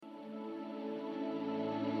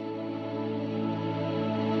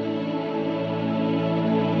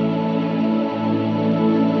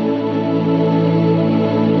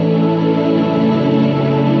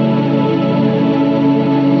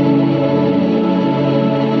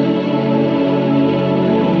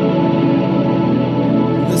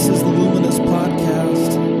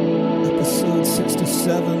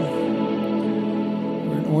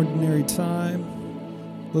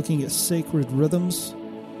time looking at sacred rhythms.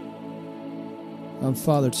 I'm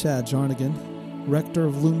Father Chad Jarnigan, Rector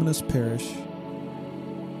of Luminous Parish.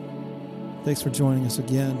 Thanks for joining us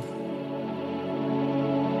again.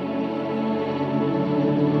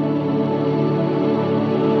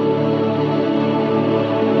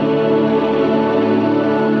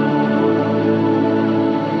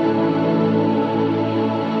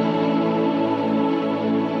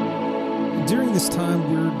 During this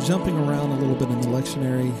time, we're jumping around a little bit in the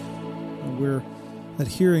lectionary. We're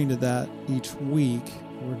adhering to that each week.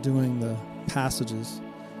 We're doing the passages.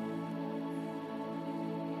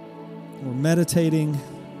 We're meditating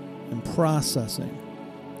and processing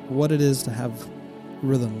what it is to have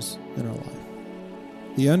rhythms in our life.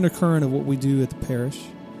 The undercurrent of what we do at the parish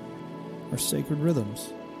are sacred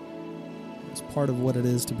rhythms. It's part of what it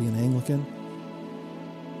is to be an Anglican.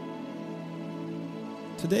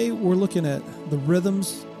 Today we're looking at the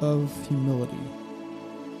rhythms of humility,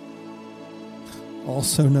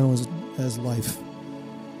 also known as life.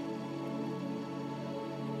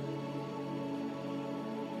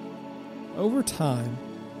 Over time,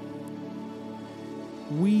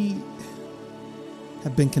 we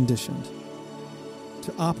have been conditioned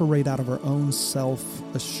to operate out of our own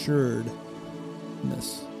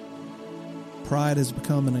self-assuredness. Pride has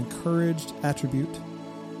become an encouraged attribute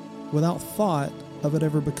without thought of it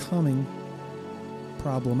ever becoming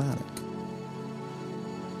problematic.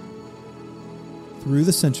 Through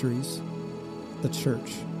the centuries, the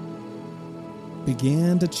church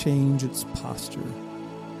began to change its posture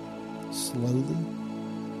slowly,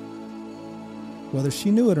 whether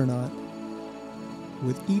she knew it or not.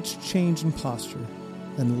 With each change in posture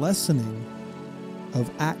and lessening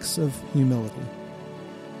of acts of humility,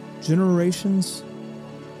 generations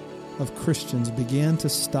of Christians began to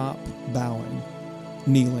stop bowing,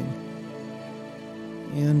 kneeling,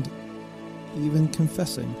 and even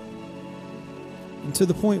confessing, and to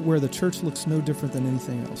the point where the church looks no different than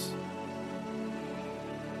anything else.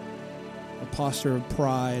 A posture of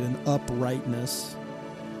pride and uprightness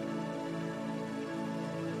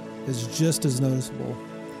is just as noticeable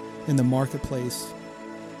in the marketplace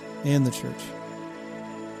and the church.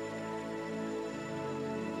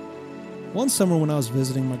 One summer when I was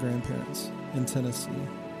visiting my grandparents in Tennessee,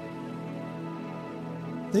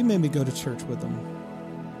 they made me go to church with them.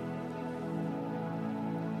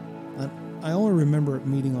 I only remember it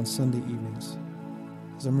meeting on Sunday evenings,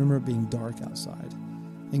 because I remember it being dark outside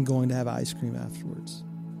and going to have ice cream afterwards.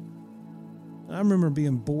 I remember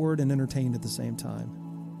being bored and entertained at the same time.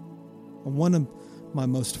 And one of my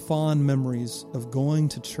most fond memories of going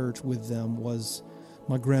to church with them was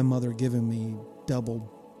my grandmother giving me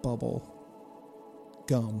double bubble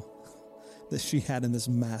gum that she had in this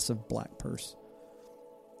massive black purse.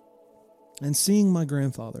 And seeing my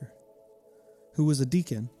grandfather, who was a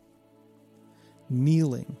deacon,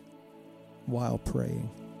 kneeling while praying.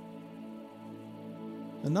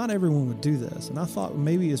 And not everyone would do this. And I thought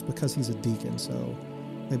maybe it's because he's a deacon, so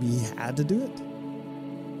maybe he had to do it.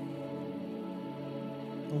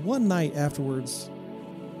 But one night afterwards,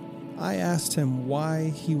 I asked him why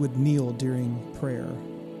he would kneel during prayer.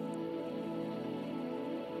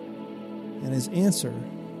 And his answer,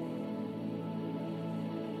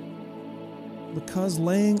 because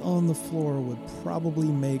laying on the floor would probably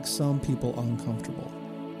make some people uncomfortable.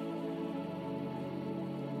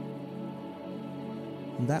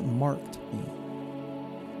 And that marked me.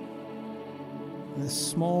 In a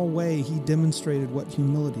small way, he demonstrated what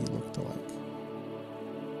humility looked like.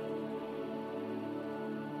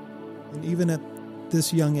 And even at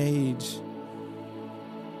this young age,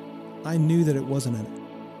 I knew that it wasn't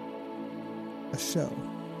a show.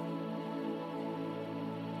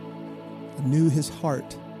 I knew his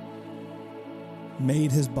heart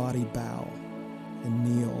made his body bow and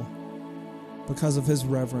kneel because of his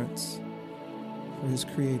reverence for his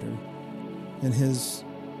Creator and his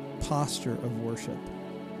posture of worship.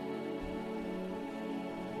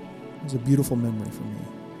 It was a beautiful memory for me.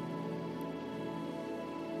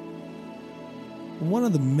 One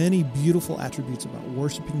of the many beautiful attributes about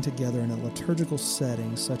worshiping together in a liturgical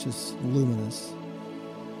setting such as Luminous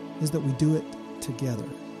is that we do it together.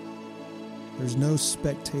 There's no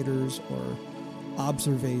spectators or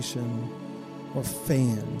observation or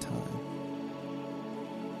fan time.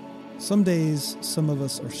 Some days, some of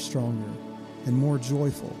us are stronger and more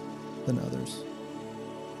joyful than others,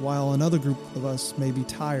 while another group of us may be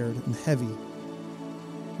tired and heavy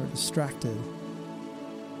or distracted.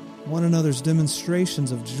 One another's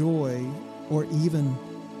demonstrations of joy or even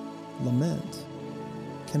lament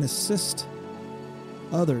can assist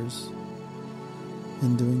others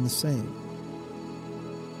in doing the same.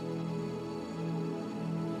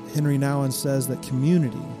 Henry Nouwen says that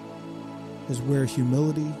community is where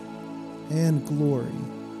humility and glory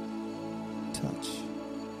touch.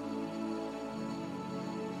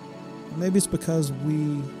 Maybe it's because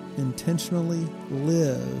we intentionally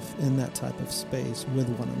live in that type of space with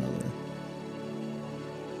one another.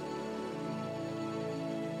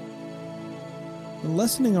 And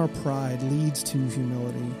lessening our pride leads to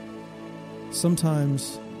humility.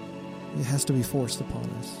 Sometimes it has to be forced upon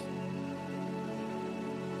us.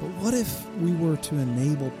 But what if we were to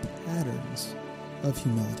enable patterns of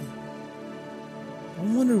humility? I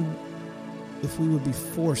wonder if we would be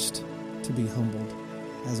forced to be humbled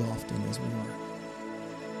as often as we are.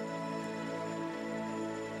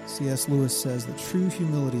 C.S. Lewis says that true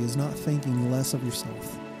humility is not thinking less of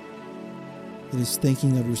yourself. It is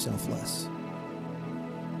thinking of yourself less.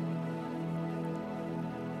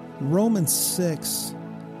 Romans 6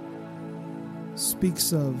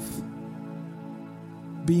 speaks of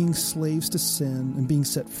being slaves to sin and being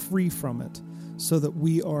set free from it so that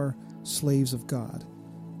we are slaves of God.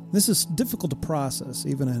 This is difficult to process,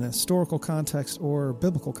 even in a historical context or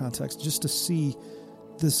biblical context, just to see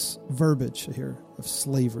this verbiage here of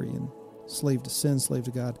slavery and slave to sin, slave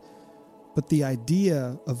to God. But the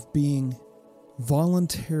idea of being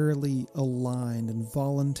voluntarily aligned and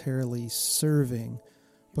voluntarily serving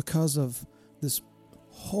because of this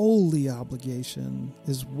holy obligation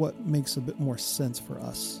is what makes a bit more sense for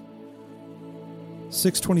us.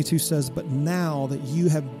 6:22 says, "But now that you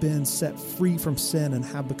have been set free from sin and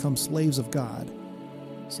have become slaves of God."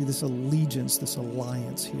 See this allegiance, this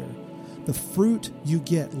alliance here. "The fruit you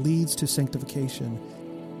get leads to sanctification,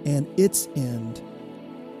 and its end,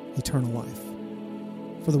 eternal life.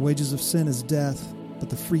 For the wages of sin is death, but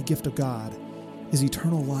the free gift of God is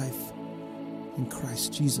eternal life in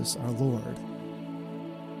Christ Jesus our Lord."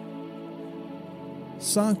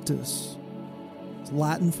 Sanctus is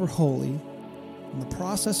Latin for holy, and the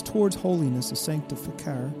process towards holiness is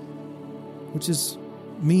sanctificare, which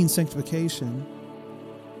means sanctification.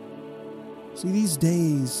 See, these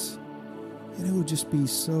days, it would just be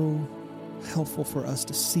so helpful for us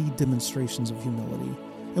to see demonstrations of humility.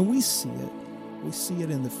 And we see it. We see it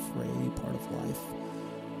in the fray part of life,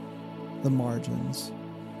 the margins.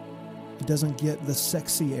 It doesn't get the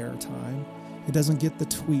sexy airtime. It doesn't get the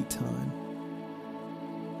tweet time.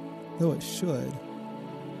 Though it should.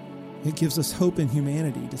 It gives us hope in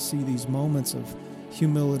humanity to see these moments of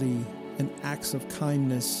humility and acts of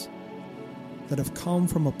kindness that have come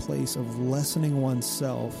from a place of lessening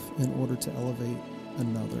oneself in order to elevate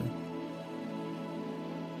another.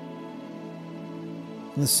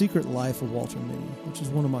 And The Secret Life of Walter Mitty, which is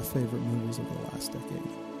one of my favorite movies of the last decade.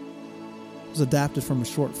 It was adapted from a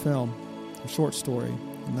short film, a short story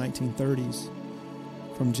in the 1930s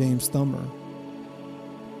from James Thummer.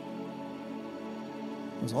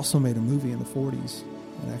 It was also made a movie in the 40s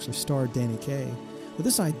and actually starred Danny Kaye. But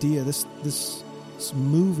this idea, this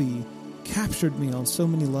movie captured me on so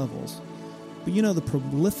many levels. But you know, the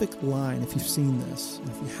prolific line, if you've seen this, and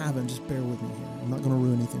if you haven't, just bear with me here. I'm not going to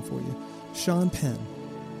ruin anything for you. Sean Penn,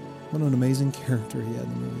 what an amazing character he had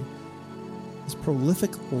in the movie. This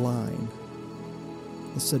prolific line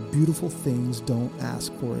that said, "Beautiful things don't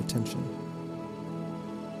ask for attention."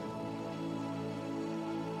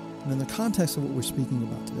 And in the context of what we're speaking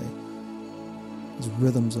about today is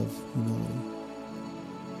rhythms of humility.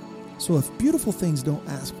 So if beautiful things don't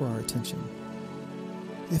ask for our attention,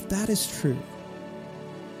 if that is true,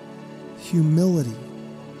 humility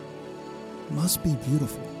must be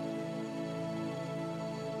beautiful.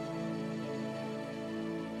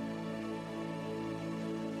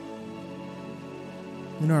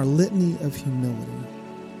 In our litany of humility,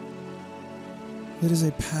 it is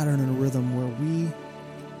a pattern and a rhythm where we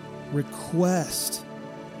request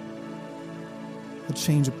a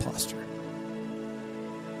change of posture.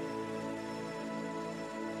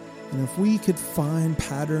 And if we could find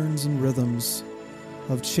patterns and rhythms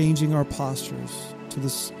of changing our postures to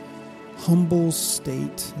this humble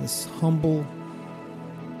state, this humble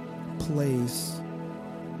place,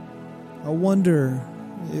 I wonder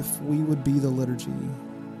if we would be the liturgy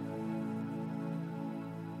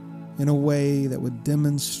in a way that would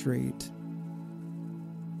demonstrate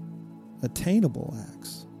attainable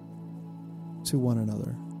acts to one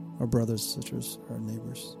another, our brothers, sisters, our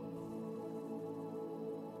neighbors.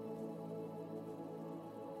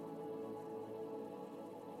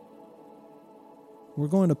 We're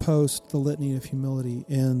going to post the Litany of Humility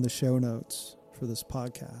in the show notes for this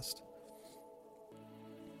podcast.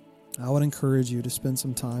 I would encourage you to spend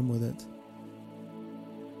some time with it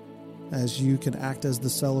as you can act as the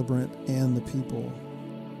celebrant and the people.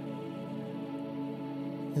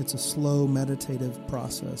 It's a slow, meditative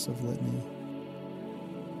process of litany,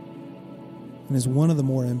 and is one of the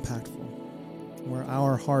more impactful, where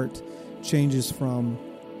our heart changes from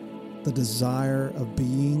the desire of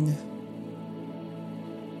being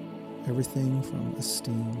everything from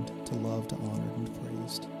esteemed to loved, honored, and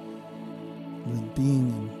praised, with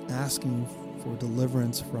being and asking for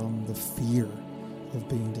deliverance from the fear of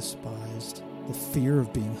being despised, the fear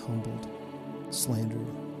of being humbled, slandered,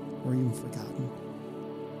 or even forgotten.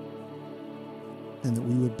 And that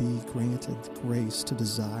we would be granted grace to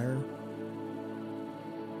desire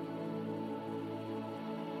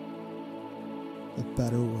a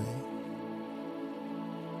better way.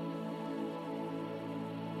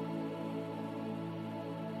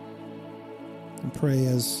 And pray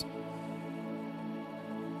as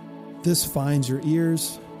this finds your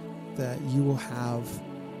ears that you will have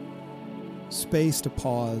space to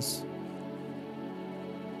pause,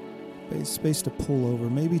 space to pull over,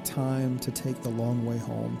 maybe time to take the long way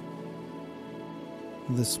home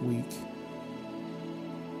this week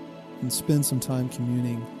and spend some time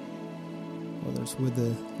communing, whether it's with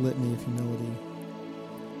the litany of humility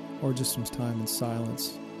or just some time in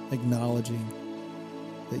silence, acknowledging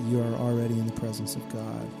that you are already in the presence of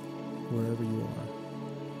God wherever you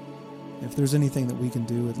are. If there's anything that we can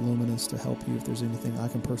do at Luminous to help you, if there's anything I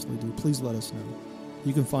can personally do, please let us know.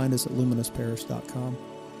 You can find us at luminousparish.com.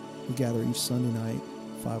 We gather each Sunday night,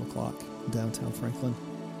 5 o'clock, in downtown Franklin.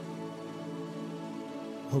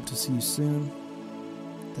 Hope to see you soon.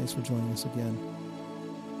 Thanks for joining us again.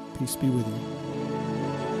 Peace be with you.